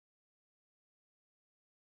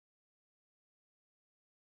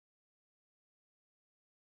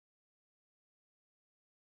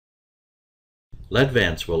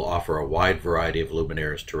LEDVANCE will offer a wide variety of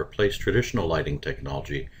luminaires to replace traditional lighting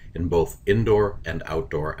technology in both indoor and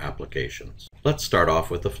outdoor applications. Let's start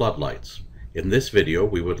off with the floodlights. In this video,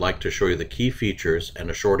 we would like to show you the key features and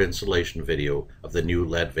a short installation video of the new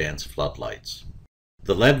LEDVANCE floodlights.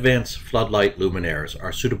 The LEDVANCE Floodlight Luminaires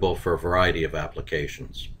are suitable for a variety of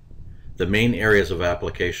applications. The main areas of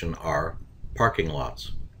application are parking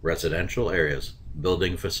lots, residential areas,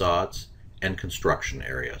 building facades, and construction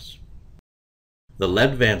areas. The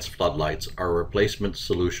LEDVANCE floodlights are a replacement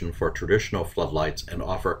solution for traditional floodlights and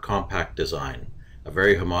offer a compact design, a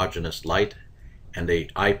very homogeneous light, and a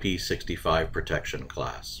IP65 protection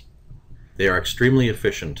class. They are extremely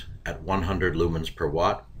efficient at 100 lumens per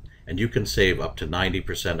watt, and you can save up to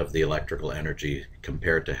 90% of the electrical energy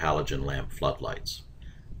compared to halogen lamp floodlights.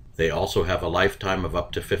 They also have a lifetime of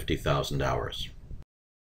up to 50,000 hours.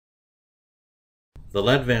 The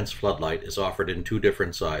LEDVANCE floodlight is offered in two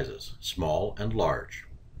different sizes, small and large.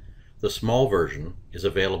 The small version is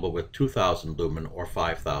available with 2,000 lumen or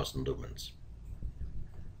 5,000 lumens.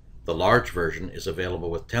 The large version is available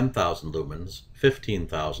with 10,000 lumens,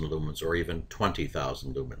 15,000 lumens, or even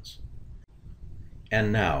 20,000 lumens.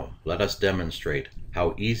 And now, let us demonstrate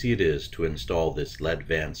how easy it is to install this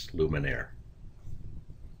LEDVANCE luminaire.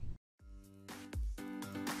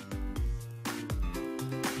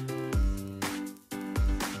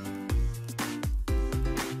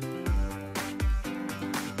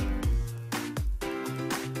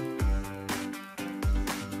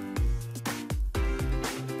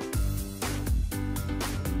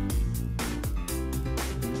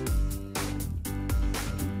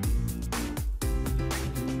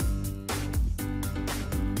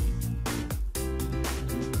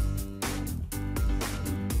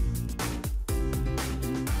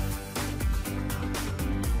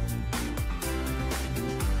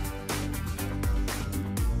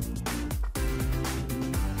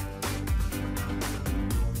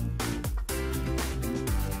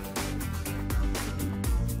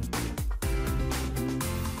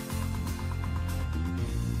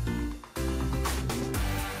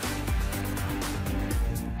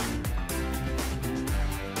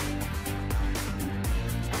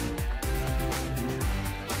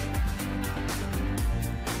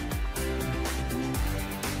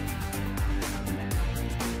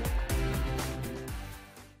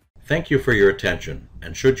 Thank you for your attention,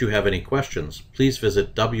 and should you have any questions, please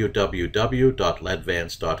visit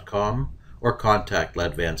www.ledvance.com or contact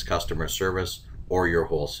LEDVANCE customer service or your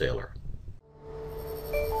wholesaler.